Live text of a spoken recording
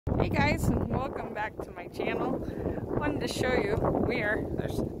Hey guys, and welcome back to my channel. Wanted to show you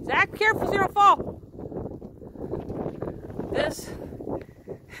there's Zach, careful so you don't fall. This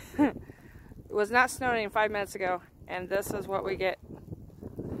was not snowing 5 minutes ago, and this is what we get.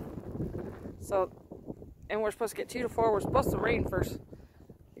 So, and we're supposed to get 2 to 4. We're supposed to rain first.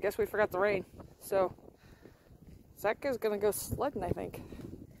 I guess we forgot the rain. So Zach is gonna go sledding, I think.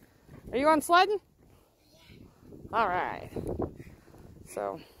 Are you going sledding? All right.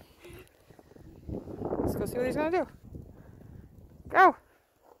 So let's go see what he's gonna do. Go!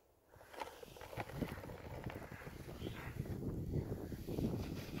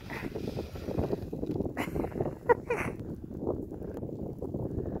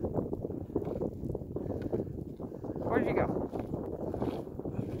 Where'd you go?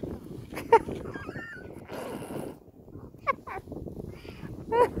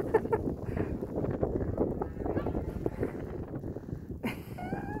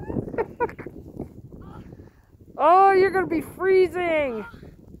 Oh, you're gonna be freezing!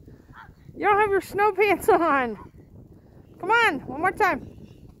 You don't have your snow pants on! Come on, one more time!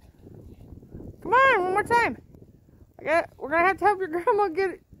 Come on, one more time! We're gonna have to help your grandma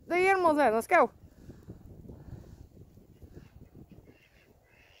get the animals in. Let's go!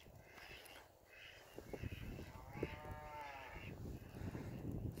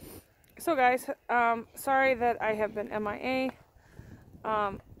 So guys, sorry that I have been MIA.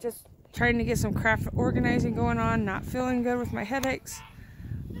 Just trying to get some craft organizing going on, not feeling good with my headaches,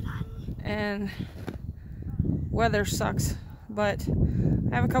 and weather sucks, but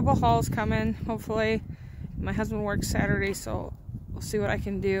I have a couple hauls coming. Hopefully my husband works Saturday, so we'll see what I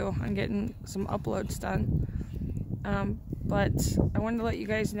can do on getting some uploads done. But I wanted to let you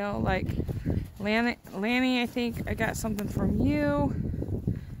guys know, like, Lanny, I think I got something from you,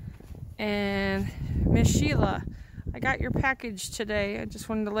 and Miss Sheila, I got your package today. I just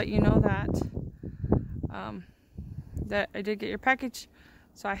wanted to let you know that that I did get your package.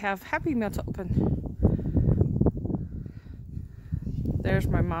 So I have Happy Meal to open. There's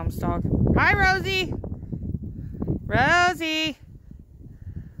my mom's dog. Hi, Rosie. Rosie.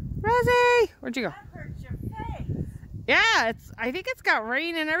 Rosie. Where'd you go? That hurts your face. Yeah, I think it's got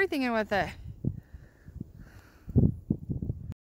rain and everything in with it.